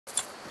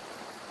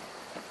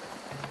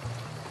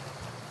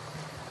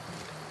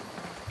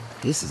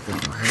This is gonna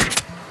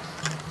hurt.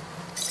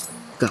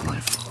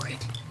 Going for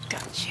it.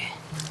 Gotcha.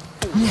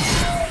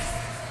 Now,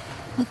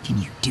 what can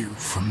you do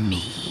for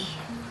me?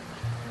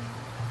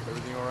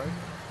 Everything all right?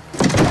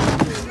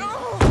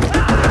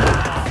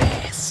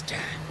 Faster.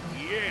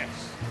 Yes.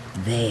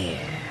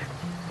 There.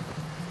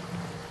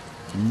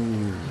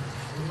 Move.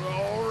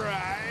 All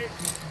right.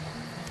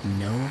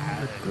 No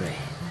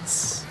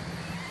regrets.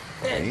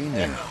 Hey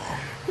now.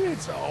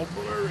 It's all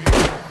blurry.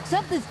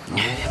 Something's...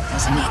 That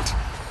wasn't it.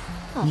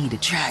 Need to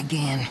try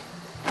again.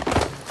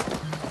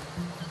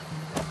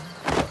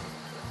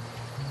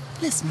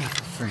 Let's make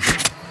a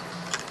friend.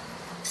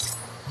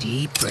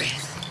 Deep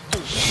breath.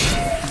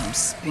 I'm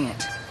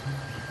spent.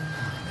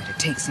 Better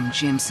take some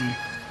ginseng.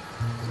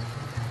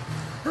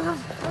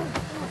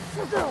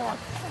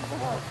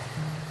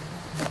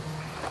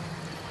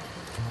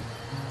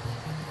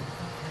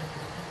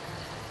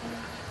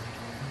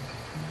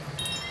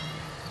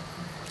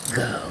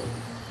 Go.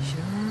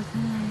 Sure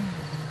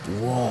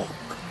thing. Walk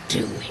to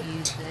You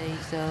it. say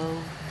so?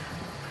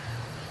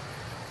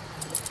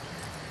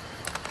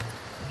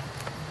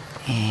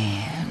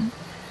 And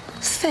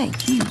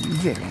thank you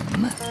very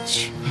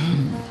much.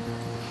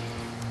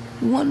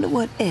 Wonder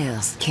what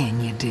else can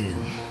you do?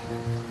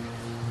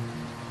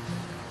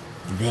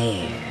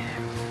 There.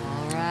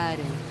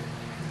 Alrighty.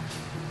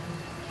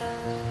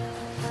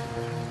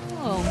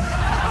 Oh,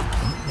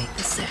 Don't make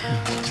the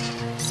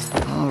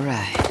sound. All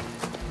right.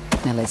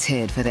 Now let's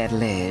head for that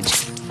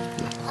ledge.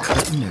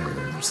 Cut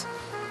nerves.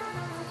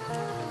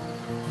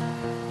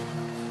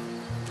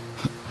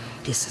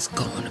 This is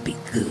going to be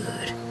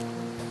good.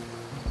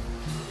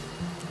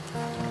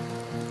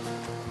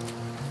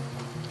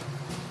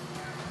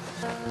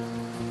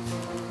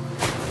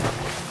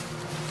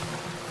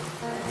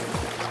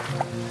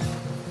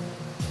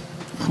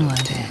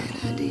 Not bad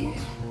idea.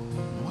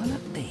 One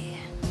up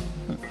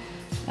there.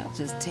 I'll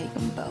just take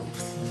them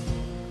both.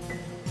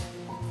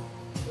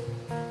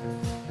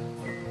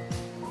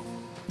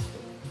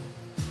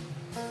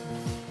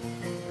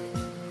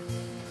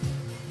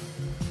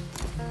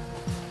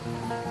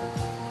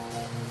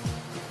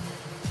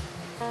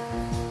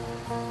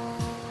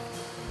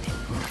 They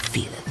won't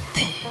feel a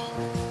thing.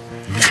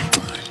 No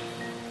one.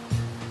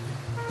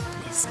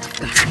 Let's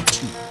go.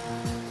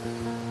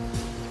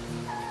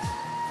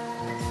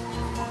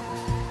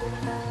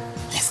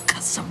 Let's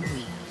cut some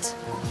weeds.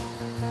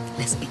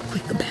 Let's be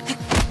quick about it.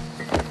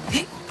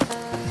 Hey.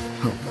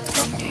 Oh,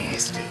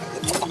 nasty.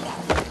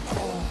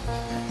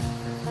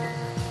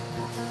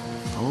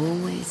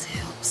 Always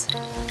helps.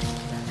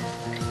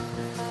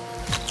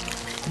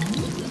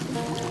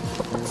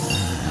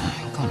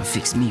 Gonna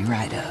fix me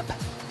right up.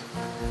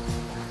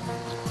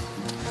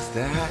 Is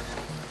that?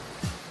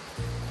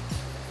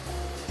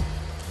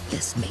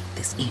 Let's make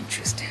this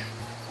interesting.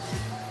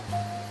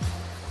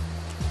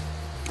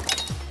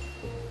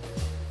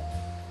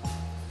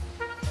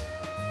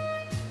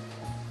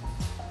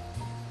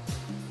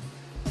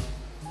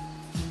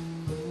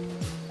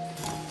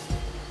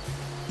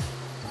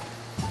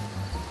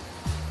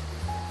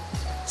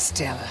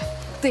 Stella,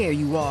 there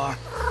you are.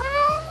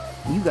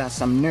 You got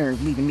some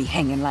nerve leaving me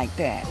hanging like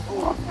that. Hey,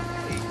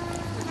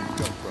 where'd you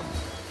come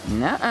from?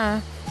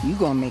 Nuh-uh. You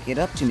gonna make it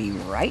up to me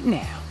right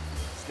now.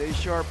 Stay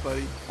sharp,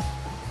 buddy.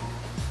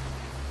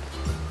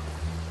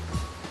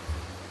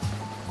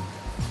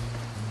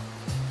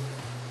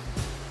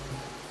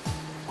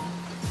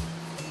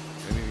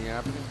 Anything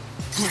happening?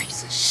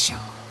 Razor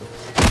sharp.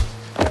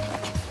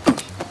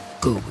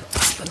 Go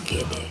with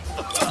spaghetti.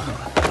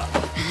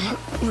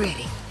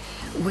 Ready.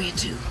 Where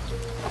to?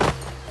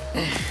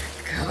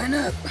 Coming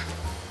up.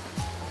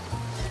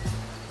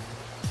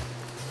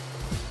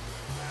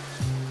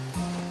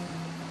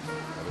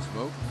 Have a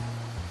smoke?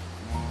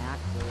 nah, I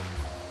could.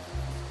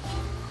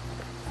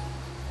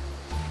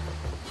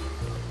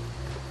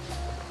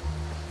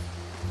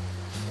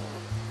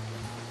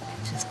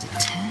 Just a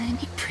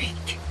tiny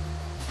prick.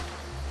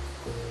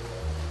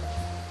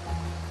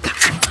 Got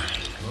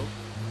one.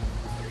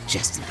 Smoke?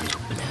 Just a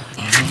little blood.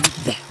 And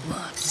that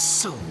one.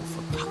 So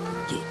for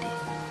spaghetti.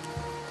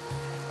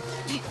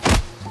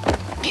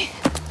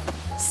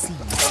 See you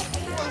on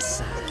the other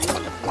side.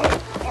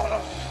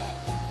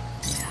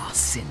 Now I'll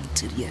send him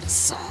to the other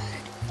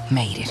side.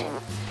 Made it.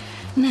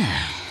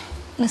 Now,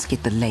 let's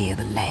get the lay of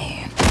the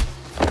land.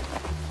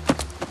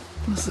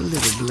 What's a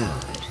little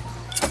blood?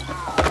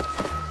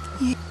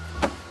 Yeah.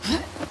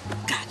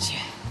 Gotcha.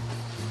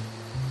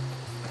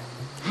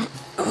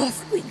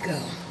 Off we go.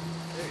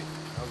 Hey,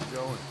 how's it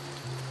going?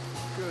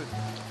 Good.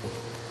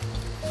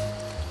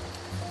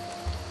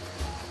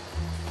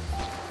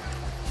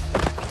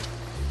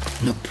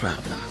 No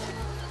problem.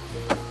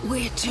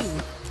 Where to?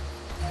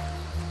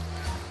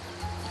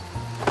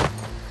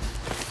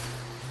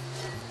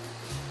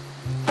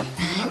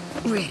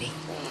 Ready.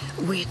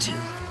 Where to?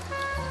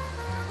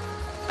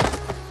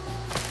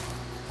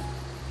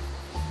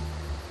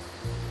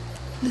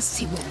 Let's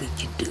see what we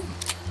can do.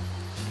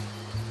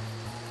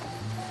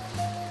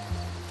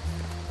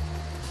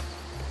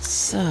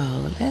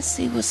 So, let's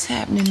see what's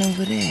happening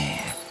over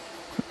there.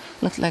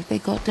 Looks like they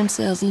got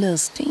themselves a little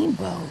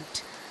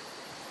steamboat.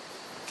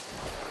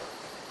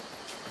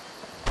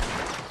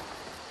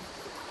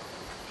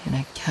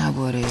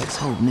 Cowboy there's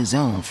holding his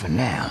own for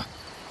now.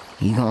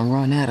 He gonna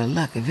run out of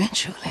luck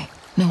eventually.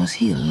 Now, is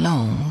he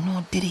alone,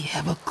 or did he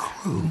have a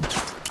crew?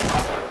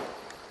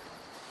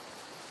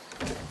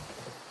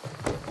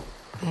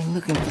 They're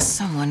looking for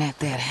someone at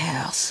that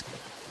house.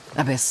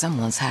 I bet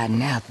someone's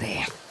hiding out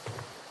there.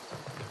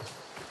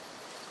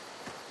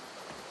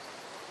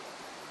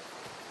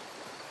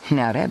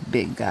 Now that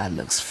big guy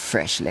looks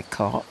freshly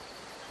caught.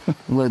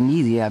 Wasn't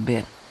easy, I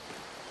bet.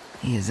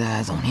 He has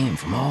eyes on him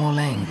from all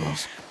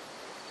angles.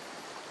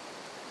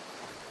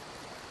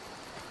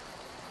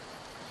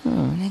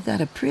 They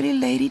got a pretty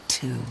lady,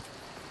 too.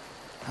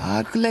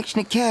 Odd collection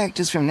of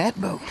characters from that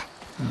boat.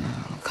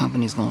 The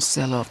company's gonna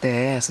sell off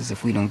their asses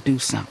if we don't do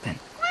something.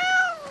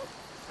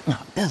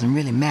 It doesn't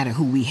really matter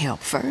who we help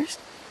first,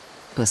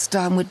 but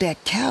starting with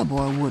that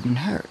cowboy wouldn't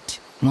hurt.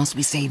 Once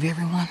we save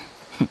everyone,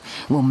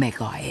 we'll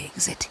make our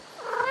exit.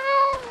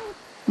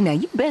 Now,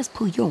 you best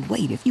pull your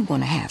weight if you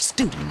want to have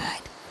stew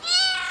tonight.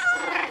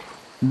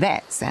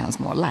 That sounds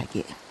more like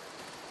it.